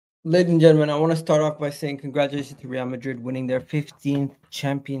Ladies and gentlemen, I want to start off by saying congratulations to Real Madrid winning their 15th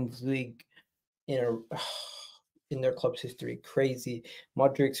Champions League in a in their club's history. Crazy.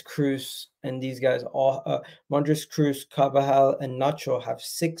 Modric, Cruz, and these guys all Modric, Cruz, Carvajal, and Nacho have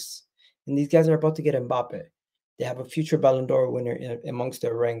 6, and these guys are about to get Mbappe. They have a future Ballon d'Or winner amongst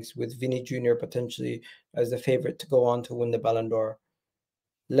their ranks, with Vini Jr. potentially as the favorite to go on to win the Ballon d'Or.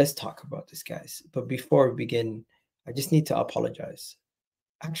 Let's talk about this, guys. But before we begin, I just need to apologize.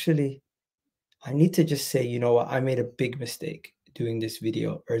 Actually, I need to just say, you know what? I made a big mistake doing this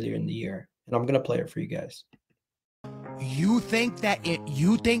video earlier in the year, and I'm gonna play it for you guys. You think that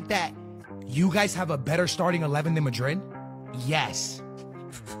you guys have a better starting 11 than Madrid? Yes.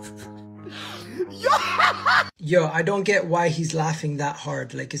 Yo, I don't get why he's laughing that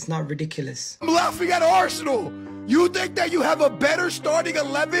hard. Like, it's not ridiculous. I'm laughing at Arsenal. You think that you have a better starting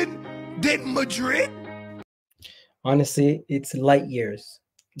 11 than Madrid? Honestly, it's light years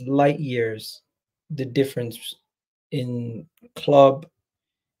the difference in club,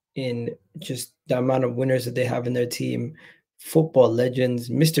 in just the amount of winners that they have in their team. Football legends,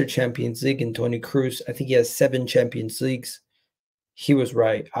 Mr. Champions League, and Toni Kroos. I think he has 7 Champions Leagues. He was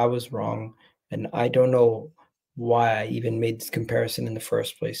right. I was wrong. And I don't know why I even made this comparison in the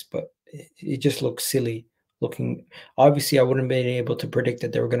first place, but it just looks silly looking. Obviously, I wouldn't have been able to predict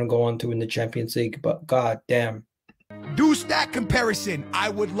that they were going to go on to win the Champions League, but god damn. Do stat comparison. I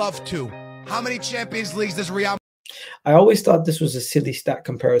would love to. How many Champions Leagues does Real? I always thought this was a silly stat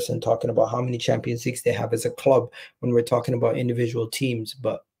comparison, talking about how many Champions Leagues they have as a club when we're talking about individual teams,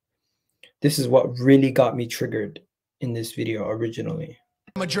 but this is what really got me triggered in this video originally.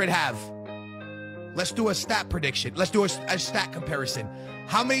 Madrid have? Let's do a stat prediction. Let's do a stat comparison.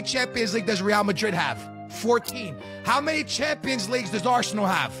 How many Champions League does Real Madrid have? 14. How many Champions Leagues does Arsenal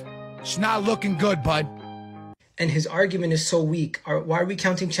have? It's not looking good, bud. And his argument is so weak. Why are we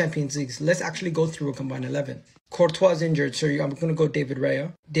counting Champions Leagues? Let's actually go through a combined 11. Courtois is injured, so I'm going to go David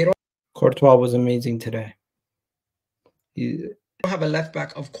Raya. Courtois was amazing today. He don't have a left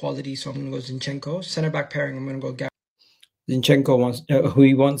back of quality, so I'm going to go Zinchenko. Center back pairing, I'm going to go Zinchenko wants who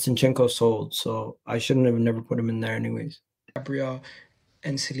he wants. Zinchenko sold, so I shouldn't have never put him in there anyways. Gabriel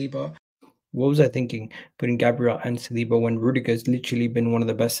and Saliba. What was I thinking? Putting Gabriel and Saliba when Rudiger has literally been one of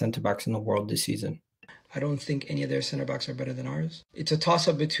the best center backs in the world this season. I don't think any of their center backs are better than ours. It's a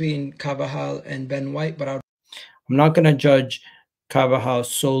toss-up between Carvajal and Ben White, but I'm not going to judge Carvajal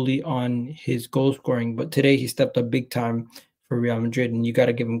solely on his goal scoring, but today he stepped up big time for Real Madrid, and you got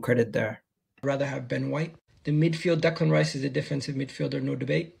to give him credit there. I'd rather have Ben White. The midfield, Declan Rice is a defensive midfielder, no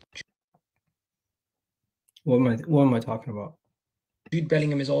debate. What am I talking about? Jude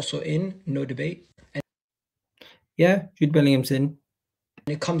Bellingham is also in, no debate. And yeah, Jude Bellingham's in.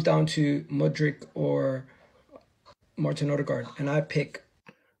 And it comes down to Modric or Martin Odegaard, and I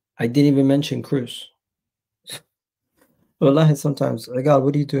didn't even mention Cruz. Wallahi, sometimes, Egal,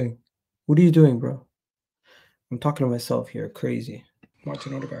 what are you doing? What are you doing, bro? I'm talking to myself here, crazy.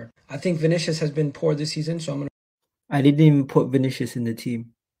 Martin Odegaard. I think Vinicius has been poor this season, so I didn't even put Vinicius in the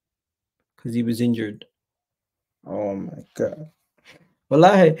team because he was injured. Oh my god.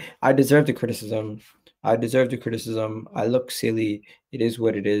 Wallahi, I deserve the criticism. I look silly. It is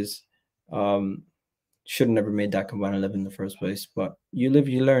what it is. Should have never made that combined 11 in the first place, but you live,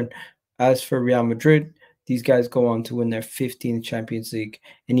 you learn. As for Real Madrid, these guys go on to win their 15th Champions League,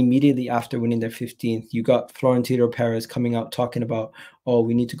 and immediately after winning their 15th, you got Florentino Perez coming out talking about, oh,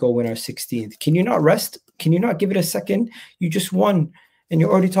 we need to go win our 16th. Can you not rest? Can you not give it a second? You just won, and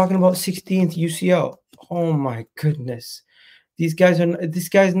you're already talking about 16th UCL. Oh my goodness. This guy's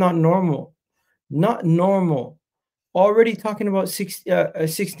not normal. Not normal. Already talking about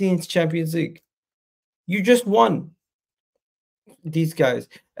 16th Champions League. You just won. These guys.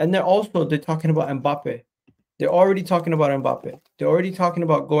 And they're talking about Mbappe. They're already talking about Mbappe. They're already talking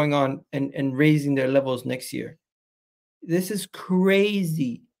about going on and raising their levels next year. This is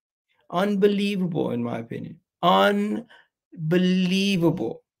crazy. Unbelievable, in my opinion.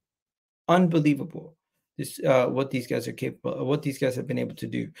 Unbelievable. This what these guys are capable of, what these guys have been able to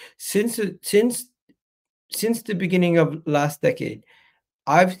do. Since the beginning of last decade,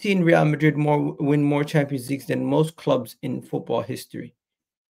 I've seen Real Madrid win more Champions Leagues than most clubs in football history.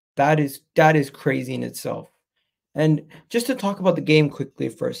 That is crazy in itself. And just to talk about the game quickly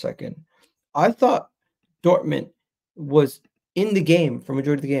for a second, I thought Dortmund was in the game for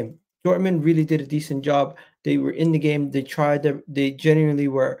majority of the game. Dortmund really did a decent job. They were in the game. They tried. They genuinely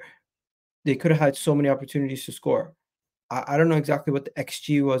were. They could have had so many opportunities to score. I don't know exactly what the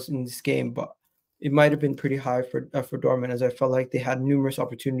XG was in this game, but it might have been pretty high for Dortmund, as I felt like they had numerous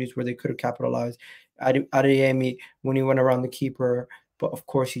opportunities where they could have capitalized. Adeyemi, when he went around the keeper, but of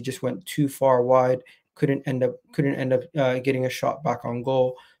course he just went too far wide. Couldn't end up getting a shot back on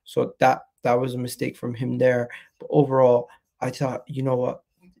goal. So that was a mistake from him there. But overall, I thought, you know what,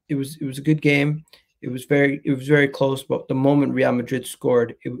 it was a good game. It was very close. But the moment Real Madrid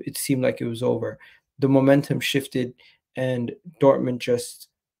scored, it seemed like it was over. The momentum shifted, and Dortmund just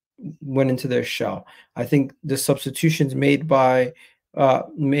went into their shell. I think the substitutions made by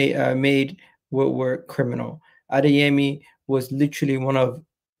made were criminal. Adeyemi was literally one of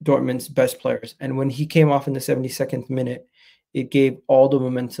Dortmund's best players, and when he came off in the 72nd minute, it gave all the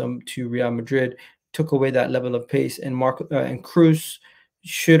momentum to Real Madrid, took away that level of pace, and Cruz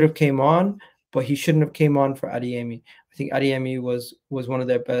should have came on, but he shouldn't have came on for Adeyemi. I think Adeyemi was one of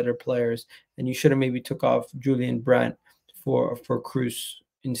their better players, and you should have maybe took off Julian Brandt for Cruz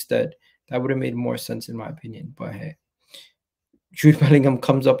instead. That would have made more sense in my opinion. But hey, Jude Bellingham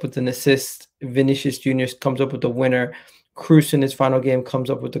comes up with an assist. Vinicius Jr. comes up with the winner. Cruz in his final game comes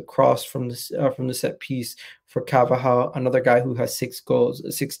up with the cross from the set piece for Carvajal, another guy who has 6 goals,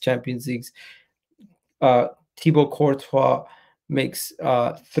 6 Champions Leagues. Thibaut Courtois makes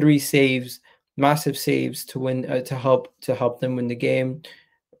 3 saves, massive saves to win, to help them win the game.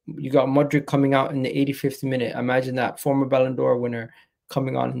 You got Madrid coming out in the 85th minute. Imagine that, former Ballon d'Or winner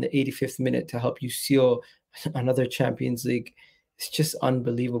coming on in the 85th minute to help you seal another Champions League. It's just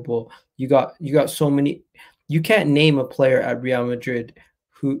unbelievable. You got so many. You can't name a player at Real Madrid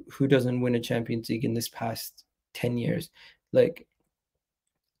who doesn't win a Champions League in this past 10 years. Like,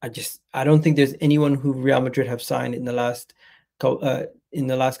 I don't think there's anyone who Real Madrid have signed in the last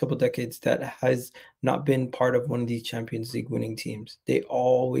couple decades that has not been part of one of these Champions League winning teams. They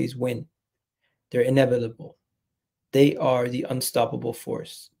always win. They're inevitable. They are the unstoppable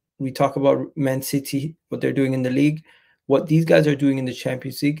force. We talk about Man City, what they're doing in the league. What these guys are doing in the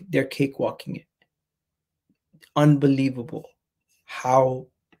Champions League, they're cakewalking it. Unbelievable how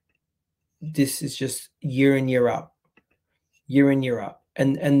this is just year in, year out. Year in, year out.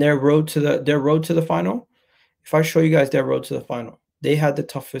 And their road to the final. If I show you guys their road to the final, they had the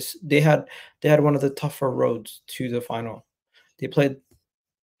toughest. They had one of the tougher roads to the final. They played.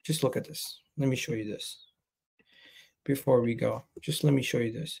 Just look at this. Let me show you this. Before we go, just let me show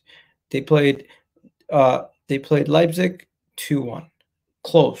you this. They played Leipzig 2-1.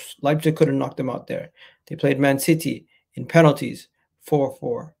 Close. Leipzig could have knocked them out there. They played Man City in penalties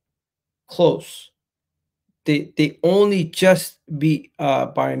 4-4. Close. They only just beat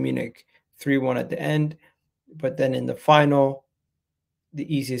Bayern Munich 3-1 at the end, but then in the final,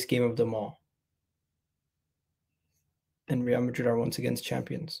 the easiest game of them all. And Real Madrid are once again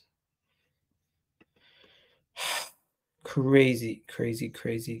champions. Crazy.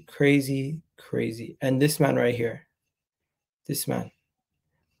 And this man right here, this man,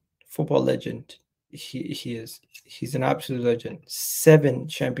 football legend. He's an absolute legend. 7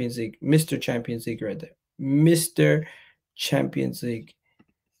 Champions League, Mr. Champions League right there. Mr. Champions League.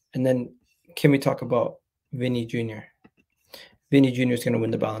 And then can we talk about VINI Jr.? VINI Jr. is going to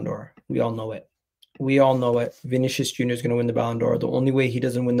win the Ballon d'Or. We all know it. Vinicius Jr. is going to win the Ballon d'Or. The only way he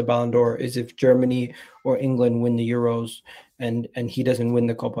doesn't win the Ballon d'Or is if Germany or England win the Euros and he doesn't win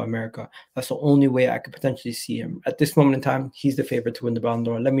the Copa America. That's the only way I could potentially see him. At this moment in time, he's the favorite to win the Ballon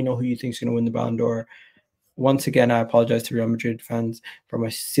d'Or. Let me know who you think is going to win the Ballon d'Or. Once again, I apologize to Real Madrid fans for my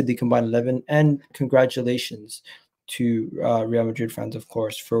silly combined 11, and congratulations to Real Madrid fans, of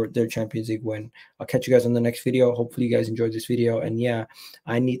course, for their Champions League win. I'll catch you guys on the next video. Hopefully you guys enjoyed this video. And yeah,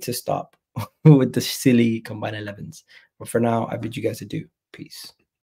 I need to stop with the silly combined 11s. But for now, I bid you guys adieu. Peace.